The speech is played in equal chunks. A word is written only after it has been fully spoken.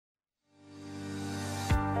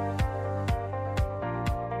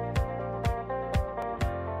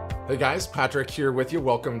Hey guys, Patrick here with you.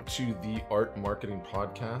 Welcome to the Art Marketing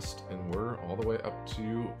Podcast, and we're all the way up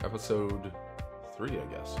to episode 3, I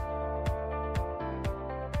guess.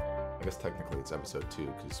 I guess technically it's episode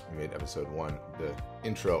 2 because we made episode 1 the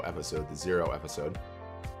intro episode, the 0 episode.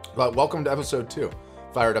 But welcome to episode 2.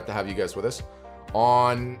 Fired up to have you guys with us.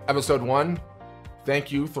 On episode 1,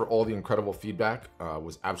 thank you for all the incredible feedback.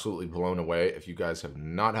 Was absolutely blown away. If you guys have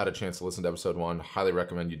not had a chance to listen to episode 1, highly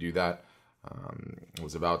recommend you do that. It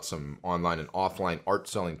was about some online and offline art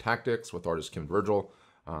selling tactics with artist Kim Virgil,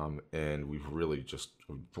 and we've really just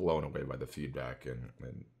blown away by the feedback and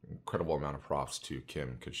incredible amount of props to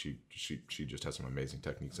Kim because she just has some amazing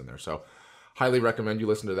techniques in there. So highly recommend you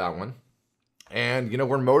listen to that one. And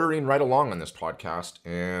we're motoring right along on this podcast,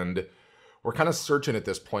 and we're kind of searching at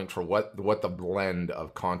this point for what the blend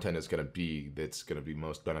of content is going to be that's going to be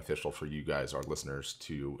most beneficial for you guys, our listeners,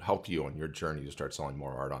 to help you on your journey to start selling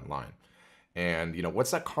more art online. And,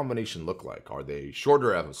 what's that combination look like? Are they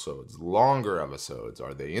shorter episodes, longer episodes?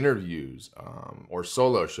 Are they interviews or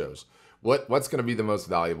solo shows? What's going to be the most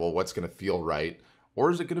valuable? What's going to feel right?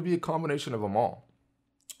 Or is it going to be a combination of them all?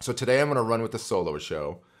 So today I'm going to run with the solo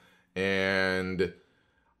show. And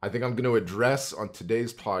I think I'm going to address on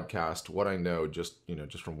today's podcast what I know just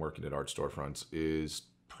from working at Art Storefronts is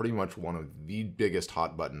pretty much one of the biggest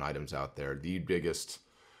hot button items out there, the biggest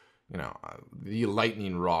the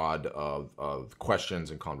lightning rod of questions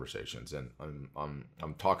and conversations. And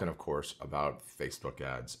I'm talking, of course, about Facebook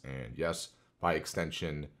ads and, yes, by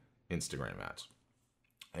extension, Instagram ads.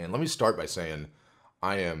 And let me start by saying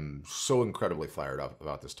I am so incredibly fired up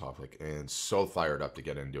about this topic and so fired up to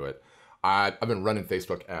get into it. I've been running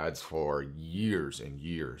Facebook ads for years and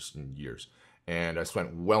years and years. And I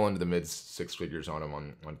spent well into the mid 6 figures on them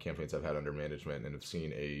on campaigns I've had under management, and have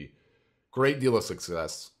seen a great deal of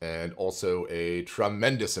success and also a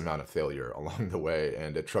tremendous amount of failure along the way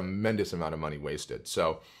and a tremendous amount of money wasted.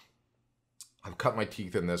 So I've cut my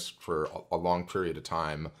teeth in this for a long period of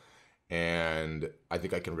time, and I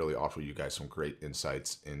think I can really offer you guys some great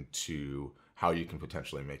insights into how you can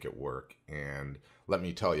potentially make it work. And let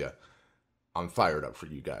me tell you, I'm fired up for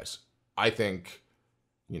you guys. I think,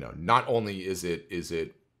 not only is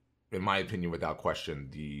it, in my opinion, without question,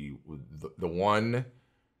 the one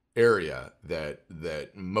area that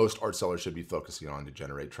most art sellers should be focusing on to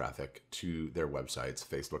generate traffic to their websites,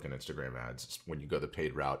 Facebook and Instagram ads, when you go the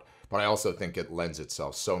paid route. But I also think it lends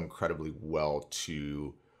itself so incredibly well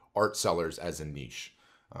to art sellers as a niche.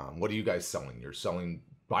 What are you guys selling? You're selling,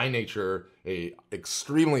 by nature, a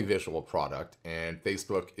extremely visual product, and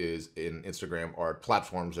Facebook and Instagram are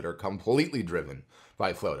platforms that are completely driven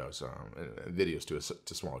by photos, videos to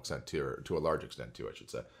a small extent too, or to a large extent too, I should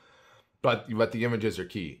say. But the images are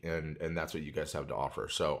key, and that's what you guys have to offer.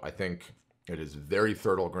 So I think it is very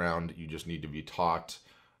fertile ground. You just need to be taught,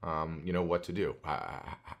 what to do,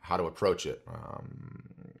 how to approach it,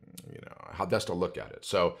 how best to look at it.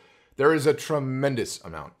 So there is a tremendous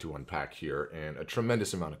amount to unpack here and a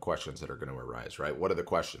tremendous amount of questions that are going to arise, right? What are the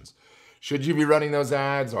questions? Should you be running those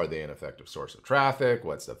ads? Are they an effective source of traffic?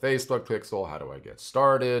 What's the Facebook pixel? How do I get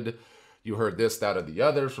started? You heard this, that, or the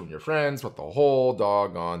other from your friends, but the whole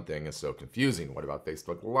doggone thing is so confusing. What about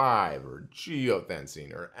Facebook Live or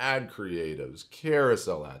geofencing or ad creatives,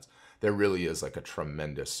 carousel ads? There really is like a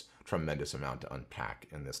tremendous, tremendous amount to unpack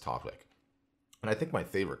in this topic. And I think my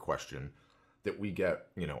favorite question that we get,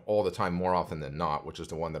 all the time, more often than not, which is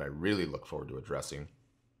the one that I really look forward to addressing.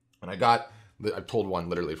 And I pulled one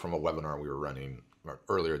literally from a webinar we were running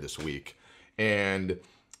earlier this week. And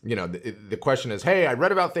the question is, hey, I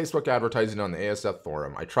read about Facebook advertising on the ASF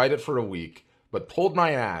forum. I tried it for a week, but pulled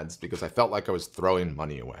my ads because I felt like I was throwing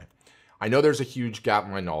money away. I know there's a huge gap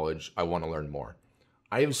in my knowledge. I want to learn more.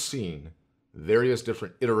 I have seen various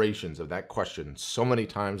different iterations of that question so many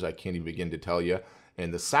times I can't even begin to tell you.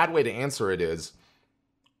 And the sad way to answer it is,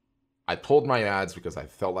 I pulled my ads because I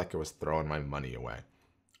felt like I was throwing my money away.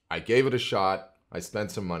 I gave it a shot. I spent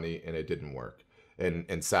some money and it didn't work.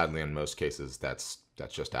 And sadly, in most cases, that's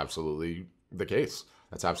just absolutely the case.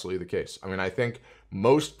 That's absolutely the case. I mean, I think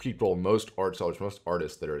most people, most art sellers, most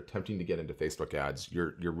artists that are attempting to get into Facebook ads,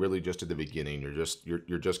 you're really just at the beginning.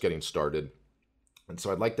 You're just getting started. And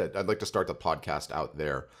so I'd like to start the podcast out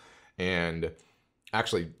there. And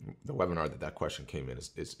actually, the webinar that question came in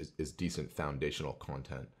is decent foundational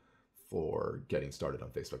content for getting started on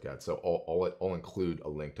Facebook ads. So I'll include a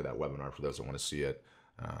link to that webinar for those that want to see it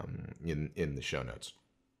in the show notes.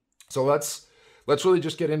 So let's really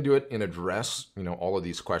just get into it and address, all of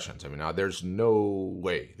these questions. I mean, now there's no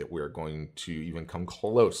way that we're going to even come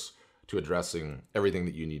close to addressing everything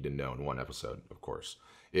that you need to know in one episode, of course.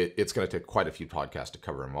 It's going to take quite a few podcasts to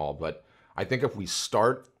cover them all, but I think if we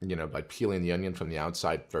start, by peeling the onion from the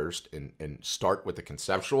outside first and start with the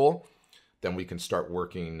conceptual, then we can start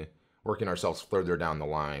working ourselves further down the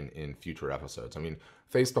line in future episodes. I mean,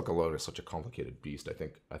 Facebook alone is such a complicated beast.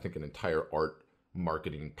 I think an entire art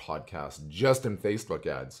marketing podcast just in Facebook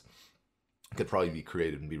ads could probably be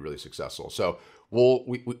created and be really successful. So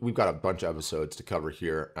we've got a bunch of episodes to cover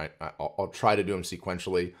here. I'll try to do them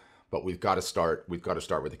sequentially, but we've got to start with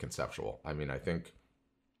the conceptual. I mean, I think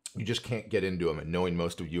you just can't get into them. And knowing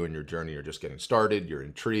most of you in your journey are just getting started, you're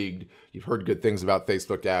intrigued, you've heard good things about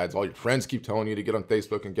Facebook ads, all your friends keep telling you to get on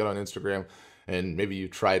Facebook and get on Instagram, and maybe you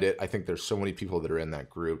tried it. I think there's so many people that are in that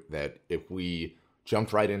group that if we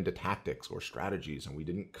jumped right into tactics or strategies and we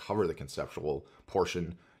didn't cover the conceptual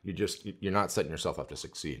portion, you're not setting yourself up to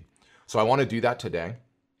succeed. So I want to do that today.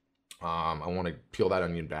 I want to peel that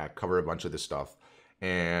onion back, cover a bunch of this stuff,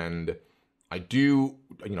 and I don't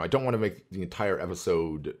want to make the entire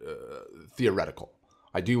episode theoretical.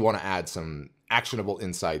 I do want to add some actionable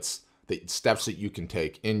insights, the steps that you can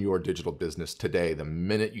take in your digital business today, the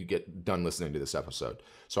minute you get done listening to this episode.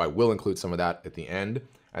 So I will include some of that at the end,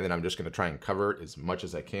 and then I'm just going to try and cover it as much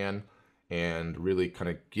as I can, and really kind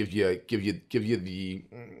of give you the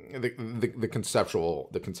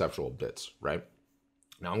conceptual bits, right?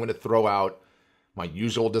 Now I'm going to throw out my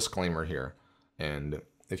usual disclaimer here, and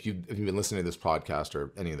if you've been listening to this podcast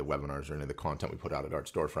or any of the webinars or any of the content we put out at Art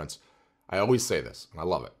Storefronts, I always say this, and I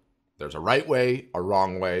love it. There's a right way, a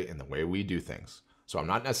wrong way, in the way we do things. So I'm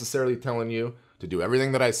not necessarily telling you to do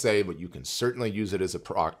everything that I say, but you can certainly use it as a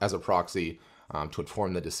proxy to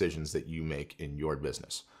inform the decisions that you make in your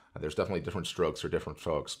business. There's definitely different strokes for different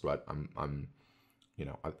folks, but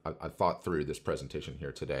I thought through this presentation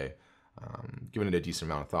here today, giving it a decent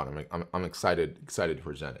amount of thought. I'm excited to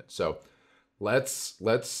present it. So let's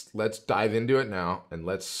dive into it now, and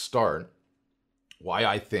let's start why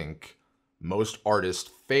I think most artists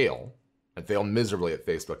fail and fail miserably at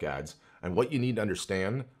Facebook ads, and what you need to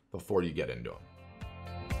understand before you get into them.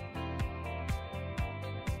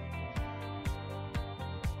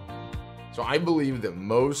 So I believe that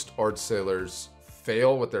most art sailors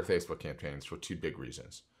fail with their Facebook campaigns for two big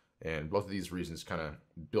reasons. And both of these reasons kind of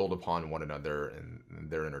build upon one another, and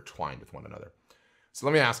they're intertwined with one another. So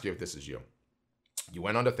let me ask you if this is you. You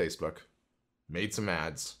went onto Facebook, made some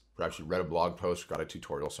ads, perhaps you read a blog post, got a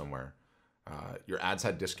tutorial somewhere. Your ads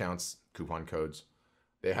had discounts, coupon codes.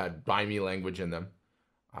 They had buy me language in them.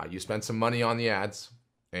 You spent some money on the ads,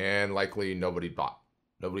 and likely nobody bought.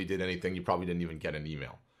 Nobody did anything. You probably didn't even get an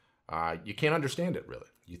email. You can't understand it, really.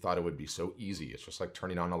 You thought it would be so easy. It's just like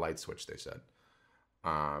turning on a light switch, they said.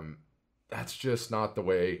 That's just not the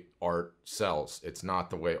way art sells. It's not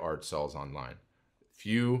the way art sells online.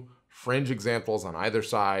 Few fringe examples on either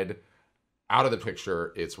side. Out of the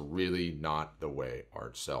picture, it's really not the way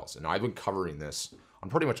art sells. And I've been covering this on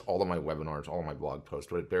pretty much all of my webinars, all of my blog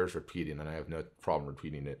posts, but it bears repeating, and I have no problem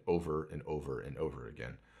repeating it over and over and over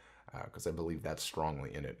again, because I believe that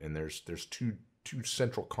strongly in it. And there's two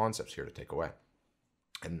central concepts here to take away.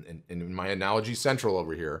 And in my analogy central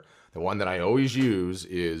over here, the one that I always use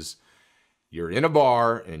is, you're in a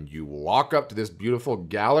bar and you walk up to this beautiful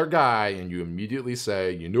gal or guy and you immediately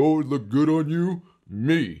say, you know what would look good on you?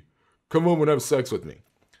 Me. Come home and have sex with me.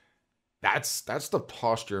 That's the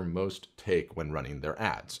posture most take when running their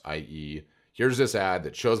ads, i.e., here's this ad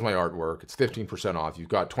that shows my artwork. It's 15% off. You've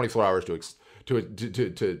got 24 hours to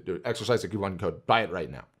exercise the coupon code. Buy it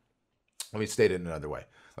right now. Let me state it another way.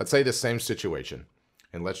 Let's say the same situation,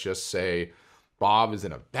 and let's just say Bob is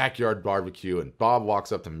in a backyard barbecue, and Bob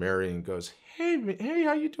walks up to Mary and goes, hey,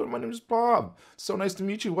 how you doing? My name is Bob. So nice to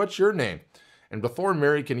meet you. What's your name? And before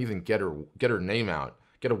Mary can even get her name out,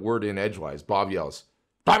 get a word in edgewise, Bob yells,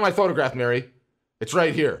 buy my photograph, Mary. It's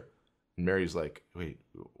right here. And Mary's like, wait,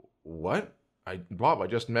 what? Bob, I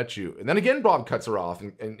just met you. And then again, Bob cuts her off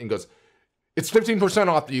and goes, it's 15%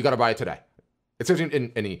 off, but you got to buy it today. It's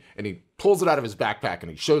 15, and he pulls it out of his backpack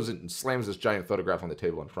and he shows it and slams this giant photograph on the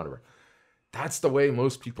table in front of her. That's the way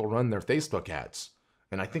most people run their Facebook ads.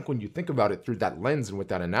 And I think when you think about it through that lens and with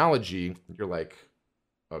that analogy, you're like,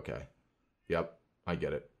 okay, yep, I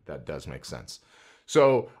get it. That does make sense.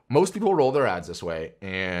 So most people roll their ads this way,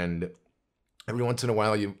 and every once in a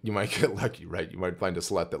while you might get lucky, right? You might find a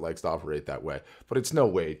slut that likes to operate that way, but it's no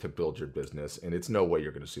way to build your business, and it's no way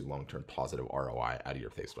you're going to see long-term positive ROI out of your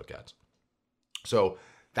Facebook ads. So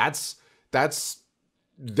that's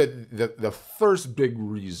the first big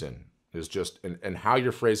reason is just and how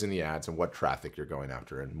you're phrasing the ads and what traffic you're going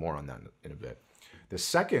after, and more on that in a bit. The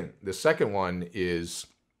second one is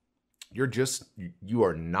you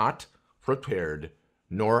are not prepared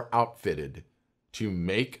nor outfitted to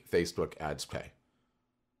make Facebook ads pay.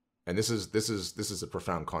 and this is a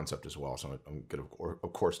profound concept as well. So I'm going to,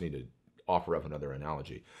 of course, need to offer up another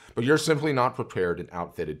analogy. But you're simply not prepared and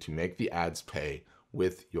outfitted to make the ads pay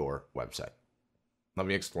with your website. Let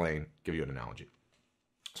me explain, give you an analogy.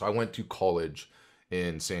 So I went to college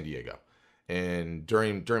in San Diego. And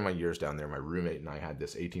during my years down there, my roommate and I had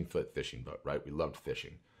this 18-foot fishing boat, right? We loved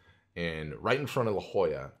fishing. And right in front of La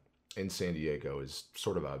Jolla in San Diego is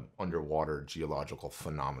sort of an underwater geological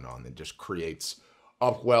phenomenon that just creates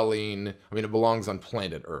upwelling. I mean, it belongs on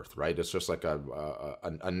planet Earth, right? It's just like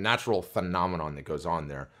a natural phenomenon that goes on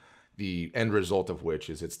there. The end result of which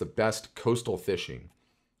is it's the best coastal fishing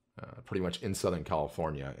pretty much in Southern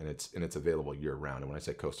California, and it's available year round. And when I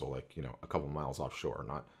say coastal, like, you know, a couple miles offshore,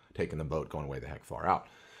 not taking the boat going way the heck far out.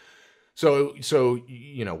 So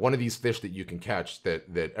you know, one of these fish that you can catch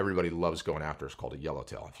that everybody loves going after is called a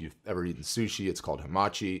yellowtail. If you've ever eaten sushi, it's called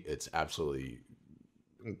hamachi. It's absolutely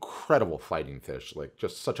incredible fighting fish, like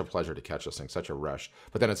just such a pleasure to catch this thing, such a rush.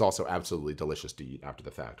 But then it's also absolutely delicious to eat after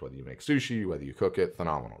the fact, whether you make sushi, whether you cook it,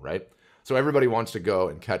 phenomenal, right? So everybody wants to go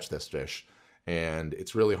and catch this fish. And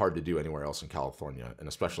it's really hard to do anywhere else in California, and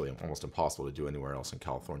especially almost impossible to do anywhere else in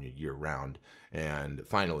California year round. And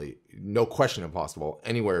finally, no question impossible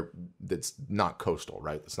anywhere that's not coastal,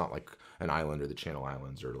 right? It's not like an island or the Channel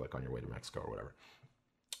Islands or like on your way to Mexico or whatever.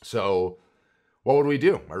 So what would we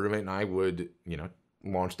do? My roommate and I would, you know,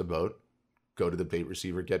 launch the boat, go to the bait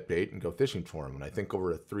receiver, get bait, and go fishing for them. And I think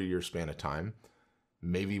over a 3-year span of time,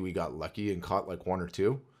 maybe we got lucky and caught like 1 or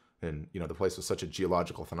 2. And, you know, the place was such a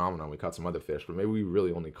geological phenomenon. We caught some other fish, but maybe we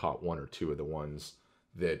really only caught 1 or 2 of the ones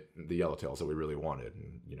that the yellowtails that we really wanted.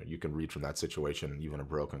 And, you know, you can read from that situation, even a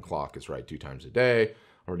broken clock is right 2 times a day,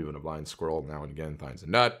 or even a blind squirrel now and again finds a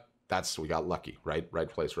nut. We got lucky, right? Right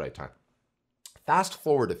place, right time. Fast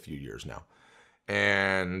forward a few years now.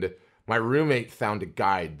 And my roommate found a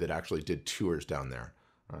guide that actually did tours down there.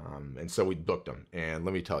 And so we booked him. And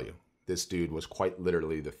let me tell you, this dude was quite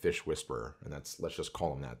literally the fish whisperer, and let's just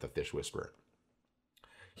call him that, the fish whisperer.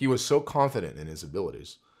 He was so confident in his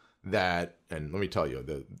abilities that, and let me tell you,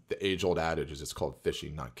 the age-old adage is it's called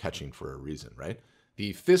fishing, not catching, for a reason, right?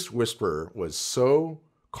 The fish whisperer was so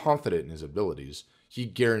confident in his abilities, he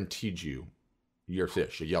guaranteed you your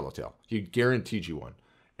fish, a yellowtail. He guaranteed you one.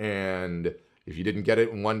 And if you didn't get it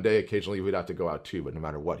in one day, occasionally you would have to go out too, but no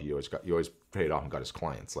matter what, he always paid off and got his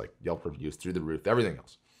clients, like Yelp reviews through the roof, everything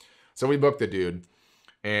else. So we booked the dude,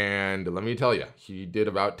 and let me tell you, he did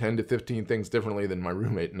about 10 to 15 things differently than my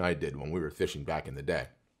roommate and I did when we were fishing back in the day.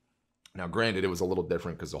 Now, granted, it was a little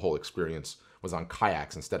different because the whole experience was on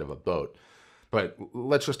kayaks instead of a boat. But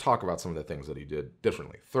let's just talk about some of the things that he did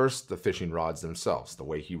differently. First, the fishing rods themselves, the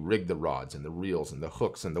way he rigged the rods and the reels and the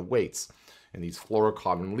hooks and the weights and these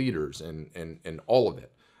fluorocarbon leaders and all of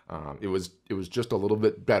it. It was just a little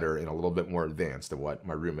bit better and a little bit more advanced than what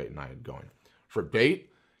my roommate and I had going. For bait,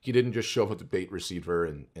 he didn't just show up at the bait receiver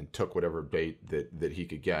and took whatever bait that he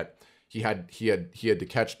could get. He had to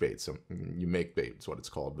catch bait. So you make bait, is what it's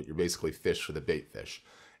called, but you're basically fish for the bait fish.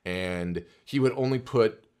 And he would only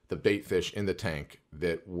put the bait fish in the tank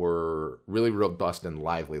that were really robust and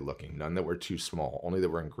lively looking, none that were too small, only that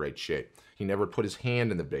were in great shape. He never put his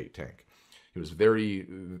hand in the bait tank. He was very,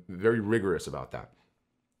 very rigorous about that.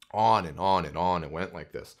 On and on and on it went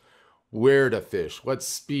like this. Where to fish, what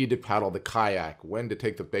speed to paddle the kayak, when to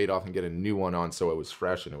take the bait off and get a new one on so it was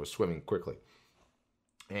fresh and it was swimming quickly.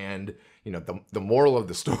 And, you know, the moral of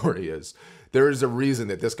the story is there is a reason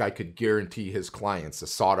that this guy could guarantee his clients a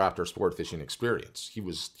sought-after sport fishing experience. He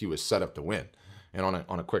was set up to win. And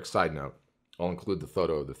on a quick side note, I'll include the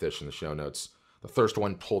photo of the fish in the show notes. The first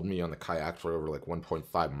one pulled me on the kayak for over like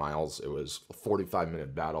 1.5 miles. It was a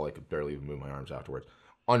 45-minute battle. I could barely even move my arms afterwards.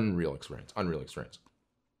 Unreal experience.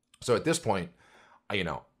 So at this point,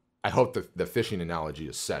 I hope the fishing analogy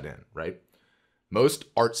is set in, right? Most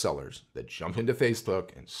art sellers that jump into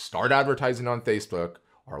Facebook and start advertising on Facebook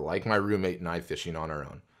are like my roommate and I fishing on our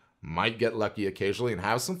own. Might get lucky occasionally and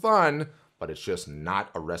have some fun, but it's just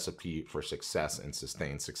not a recipe for success and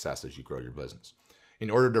sustained success as you grow your business. In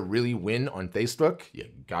order to really win on Facebook, you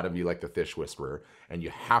gotta be like the fish whisperer, and you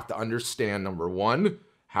have to understand, number one,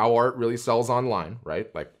 how art really sells online,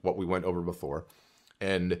 right? Like what we went over before.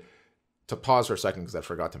 And to pause for a second, because I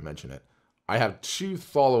forgot to mention it, I have 2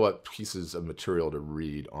 follow-up pieces of material to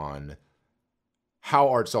read on how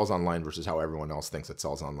art sells online versus how everyone else thinks it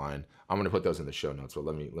sells online. I'm going to put those in the show notes, but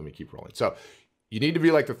let me keep rolling. So you need to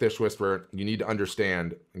be like the fish whisperer. You need to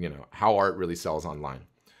understand, how art really sells online.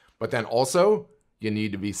 But then also, you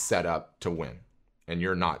need to be set up to win, and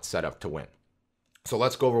you're not set up to win. So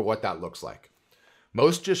let's go over what that looks like.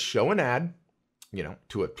 Most just show an ad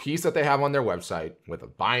to a piece that they have on their website with a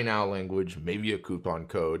buy now language, maybe a coupon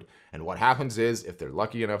code. And what happens is, if they're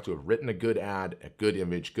lucky enough to have written a good ad, a good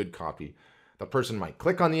image, good copy, the person might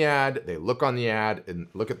click on the ad, they look on the ad and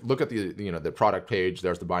look at the, the product page,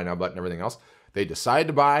 there's the buy now button, everything else. They decide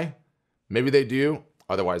to buy, maybe they do,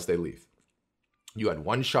 otherwise they leave. You had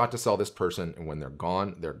one shot to sell this person, and when they're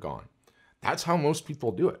gone, they're gone. That's how most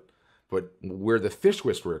people do it. But where the fish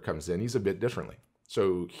whisperer comes in, he's a bit differently.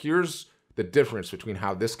 So here's the difference between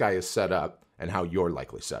how this guy is set up and how you're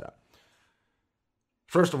likely set up.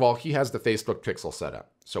 First of all, he has the Facebook pixel set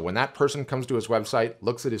up. So when that person comes to his website,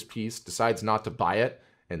 looks at his piece, decides not to buy it,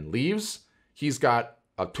 and leaves, he's got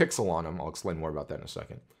a pixel on him. I'll explain more about that in a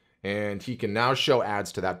second. And he can now show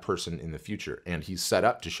ads to that person in the future. And he's set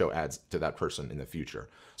up to show ads to that person in the future.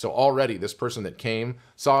 So already this person that came,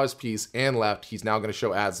 saw his piece and left, he's now going to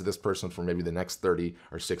show ads to this person for maybe the next 30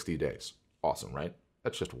 or 60 days. Awesome, right?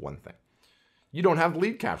 That's just one thing. You don't have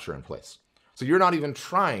lead capture in place. So you're not even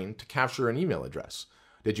trying to capture an email address.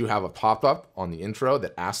 Did you have a pop-up on the intro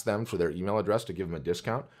that asked them for their email address to give them a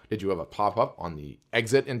discount? Did you have a pop-up on the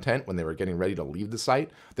exit intent when they were getting ready to leave the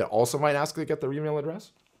site that also might ask to get their email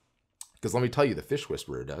address? Because let me tell you, the fish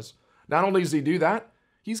whisperer does. Not only does he do that,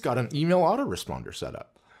 he's got an email autoresponder set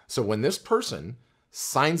up. So when this person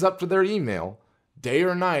signs up for their email, day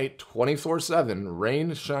or night, 24/7,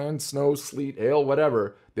 rain, shine, snow, sleet, hail,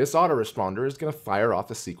 whatever, this autoresponder is going to fire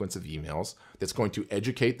off a sequence of emails that's going to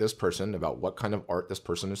educate this person about what kind of art this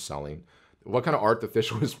person is selling, what kind of art the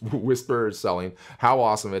fish whisperer is selling, how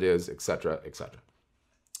awesome it is, etc., etc.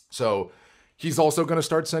 So he's also going to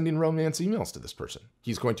start sending romance emails to this person.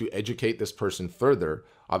 He's going to educate this person further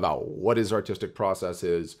about what his artistic process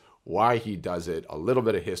is, why he does it, a little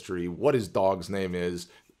bit of history, what his dog's name is,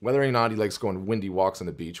 whether or not he likes going windy walks on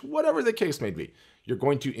the beach, whatever the case may be. You're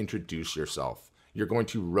going to introduce yourself. You're going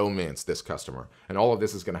to romance this customer. And all of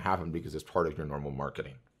this is going to happen because it's part of your normal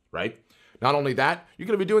marketing, right? Not only that, you're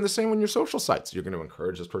going to be doing the same on your social sites. You're going to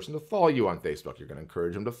encourage this person to follow you on Facebook. You're going to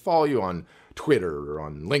encourage them to follow you on Twitter or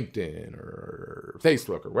on LinkedIn or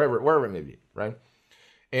Facebook or wherever it may be, right?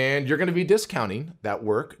 And you're going to be discounting that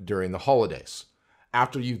work during the holidays.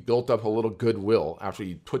 After you've built up a little goodwill, after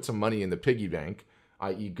you put some money in the piggy bank,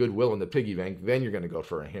 i.e. goodwill in the piggy bank, then you're going to go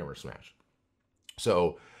for a hammer smash.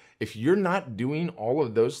 So if you're not doing all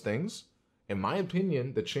of those things, in my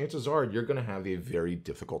opinion, the chances are you're going to have a very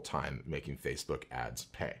difficult time making Facebook ads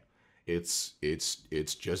pay. It's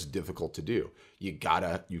just difficult to do. You've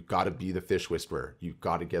gotta be the fish whisperer. You've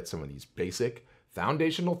got to get some of these basic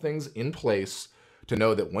foundational things in place to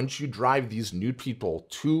know that once you drive these new people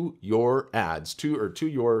to your ads,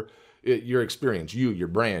 to your experience, your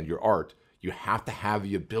brand, your art, you have to have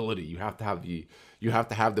the ability. You have to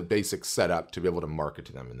have the basics set up to be able to market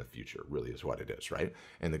to them in the future, really is what it is, right?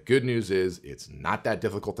 And the good news is it's not that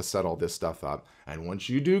difficult to set all this stuff up. And once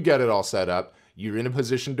you do get it all set up, you're in a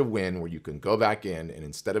position to win where you can go back in and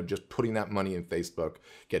instead of just putting that money in Facebook,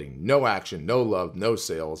 getting no action, no love, no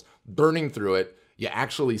sales, burning through it, you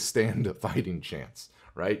actually stand a fighting chance,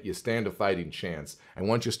 right? You stand a fighting chance. And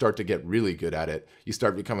once you start to get really good at it, you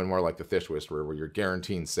start becoming more like the fish whisperer where you're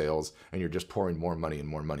guaranteeing sales and you're just pouring more money and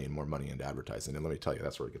more money and more money into advertising. And let me tell you,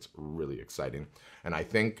 that's where it gets really exciting. And I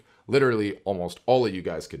think literally almost all of you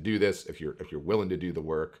guys could do this if you're willing to do the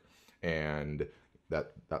work. And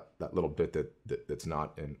that little bit that's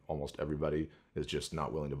not in almost everybody is just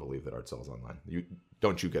not willing to believe that art sells online.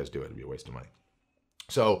 Don't you guys do it. It'd be a waste of money.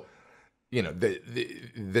 So,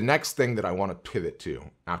 the next thing that I want to pivot to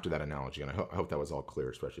after that analogy, and I hope that was all clear,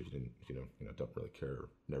 especially if you don't really care or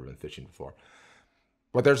never been fishing before.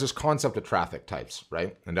 But there's this concept of traffic types,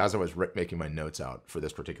 right? And as I was making my notes out for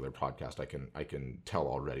this particular podcast, I can tell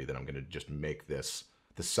already that I'm going to just make this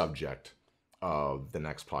the subject of the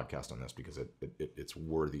next podcast on this because it's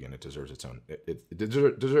worthy and it deserves its own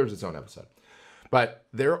deserves its own episode. But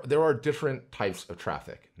there are different types of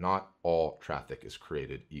traffic. Not all traffic is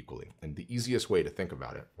created equally. And the easiest way to think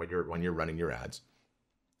about it when you're running your ads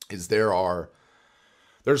is there's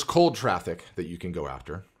cold traffic that you can go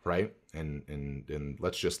after, right? And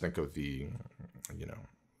let's just think of the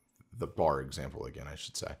bar example again, I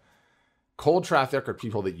should say. Cold traffic are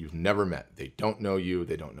people that you've never met. They don't know you.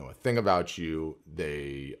 They don't know a thing about you.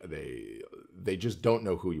 They just don't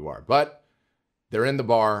know who you are. But they're in the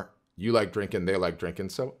bar. You like drinking. They like drinking.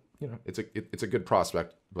 So it's a good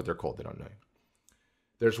prospect. But they're cold. They don't know you.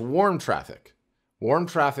 There's warm traffic. Warm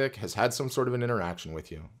traffic has had some sort of an interaction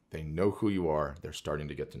with you. They know who you are. They're starting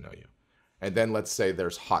to get to know you. And then let's say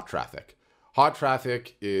there's hot traffic. Hot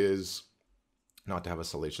traffic is, not to have a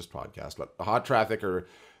salacious podcast, but hot traffic are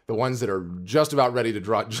the ones that are just about ready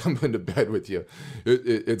to jump into bed with you,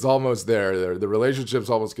 it's almost there. The relationship's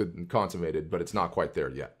almost consummated, but it's not quite there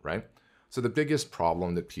yet, right? So the biggest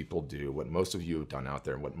problem that people do, what most of you have done out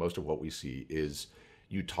there, and most of what we see is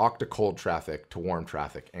you talk to cold traffic, to warm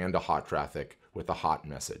traffic, and to hot traffic with a hot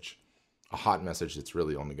message. A hot message that's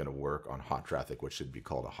really only going to work on hot traffic, which should be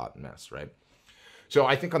called a hot mess, right? So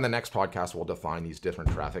I think on the next podcast, we'll define these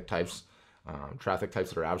different traffic types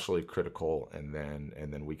that are absolutely critical, and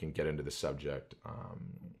then we can get into the subject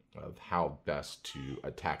of how best to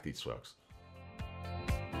attack these folks.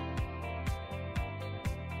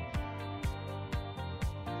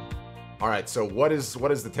 All right, so what is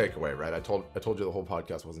the takeaway, right? I told you the whole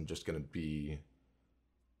podcast wasn't just going to be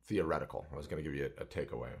theoretical. I was going to give you a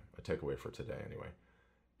takeaway for today anyway.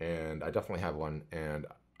 And I definitely have one, and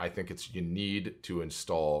I think you need to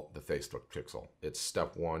install the Facebook pixel. It's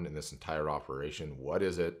step one in this entire operation. What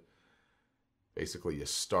is it? Basically, you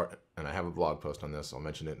start, and I have a blog post on this, I'll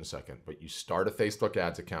mention it in a second, but you start a Facebook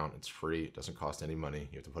ads account. It's free, it doesn't cost any money.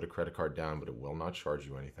 You have to put a credit card down, but it will not charge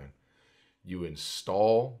you anything. You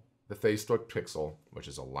install the Facebook pixel, which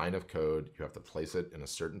is a line of code. You have to place it in a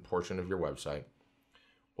certain portion of your website.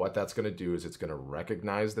 What that's going to do is it's going to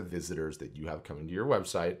recognize the visitors that you have coming to your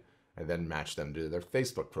website and then match them to their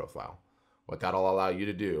Facebook profile. What that'll allow you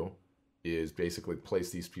to do is basically place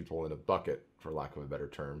these people in a bucket, for lack of a better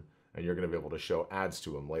term, and you're going to be able to show ads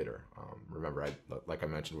to them later. Remember, like I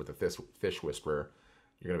mentioned with the fish whisperer,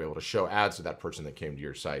 you're going to be able to show ads to that person that came to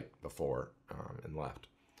your site before and left.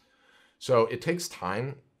 So it takes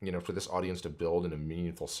time, for this audience to build in a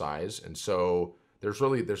meaningful size, and so there's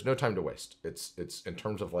no time to waste. It's in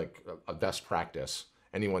terms of like a best practice.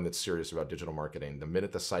 Anyone that's serious about digital marketing, the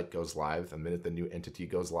minute the site goes live, the minute the new entity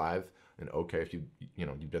goes live, and okay, if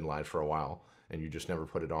you've been live for a while and you just never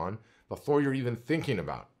put it on, before you're even thinking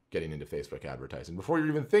about getting into Facebook advertising, before you're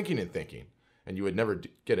even thinking, and you would never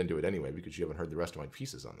get into it anyway because you haven't heard the rest of my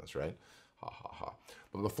pieces on this, right? Ha ha ha.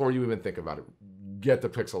 But before you even think about it, get the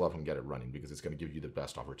pixel up and get it running, because it's going to give you the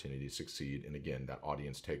best opportunity to succeed. And again, that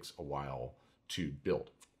audience takes a while to build.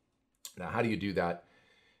 Now, how do you do that?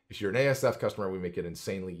 If you're an ASF customer, we make it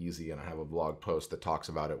insanely easy, and I have a blog post that talks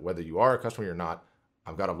about it. Whether you are a customer or not,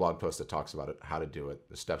 I've got a blog post that talks about it, how to do it,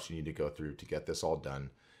 the steps you need to go through to get this all done.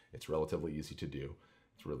 It's relatively easy to do.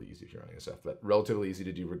 It's really easy if you're on ASF, but relatively easy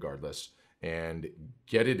to do regardless. And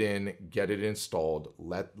get it in, get it installed,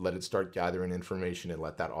 let it start gathering information and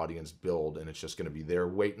let that audience build, and it's just going to be there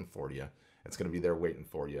waiting for you. It's going to be there waiting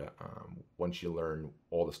for you once you learn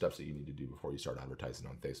all the steps that you need to do before you start advertising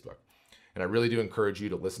on Facebook. And I really do encourage you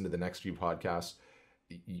to listen to the next few podcasts.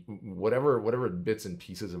 Whatever bits and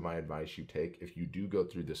pieces of my advice you take, if you do go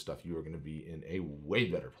through this stuff, you are going to be in a way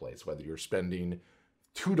better place. Whether you're spending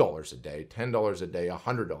 $2 a day, $10 a day,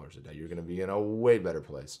 $100 a day, you're going to be in a way better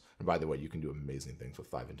place. And by the way, you can do amazing things with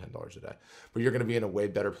 $5 and $10 a day, but you're going to be in a way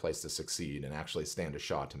better place to succeed and actually stand a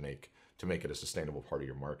shot to make it a sustainable part of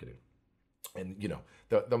your marketing. And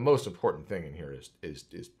the most important thing in here is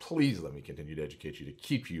please let me continue to educate you to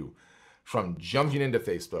keep you from jumping into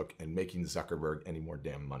Facebook and making Zuckerberg any more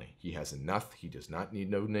damn money. He has enough. He does not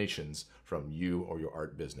need donations from you or your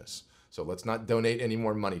art business. So let's not donate any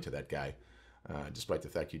more money to that guy. Despite the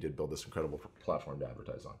fact he did build this incredible platform to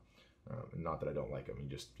advertise on. Not that I don't like him,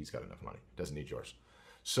 he's got enough money. Doesn't need yours.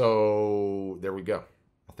 So there we go.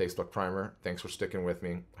 A Facebook primer. Thanks for sticking with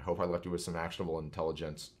me. I hope I left you with some actionable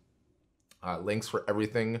intelligence. Links for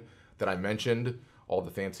everything that I mentioned, all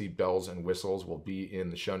the fancy bells and whistles, will be in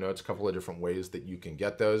the show notes. A couple of different ways that you can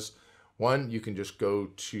get those. One, you can just go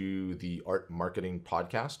to the Art Marketing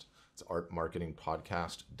Podcast. It's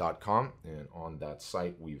artmarketingpodcast.com. And on that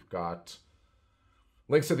site, we've got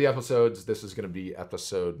links to the episodes. This is going to be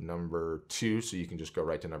episode number 2, so you can just go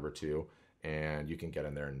right to number 2, and you can get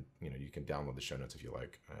in there and you can download the show notes if you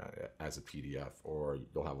like as a PDF, or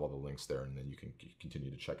you'll have all the links there, and then you can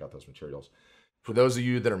continue to check out those materials. For those of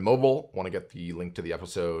you that are mobile, want to get the link to the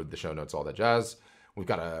episode, the show notes, all that jazz, we've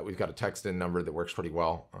got a text-in number that works pretty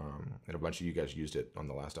well, and a bunch of you guys used it on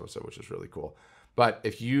the last episode, which is really cool. But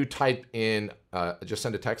if you type in, just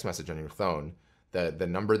send a text message on your phone. The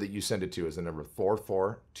number that you send it to is the number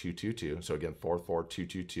 44222. So again,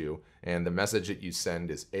 44222. And the message that you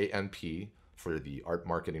send is AMP for the Art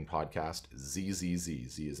Marketing Podcast, ZZZ.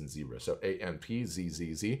 Z is in zebra. So AMP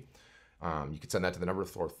ZZZ. You can send that to the number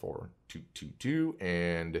 44222,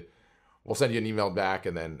 and we'll send you an email back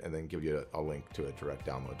and then give you a link to a direct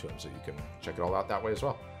download to them, so you can check it all out that way as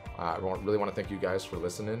well. I really want to thank you guys for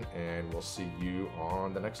listening, and we'll see you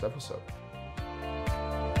on the next episode.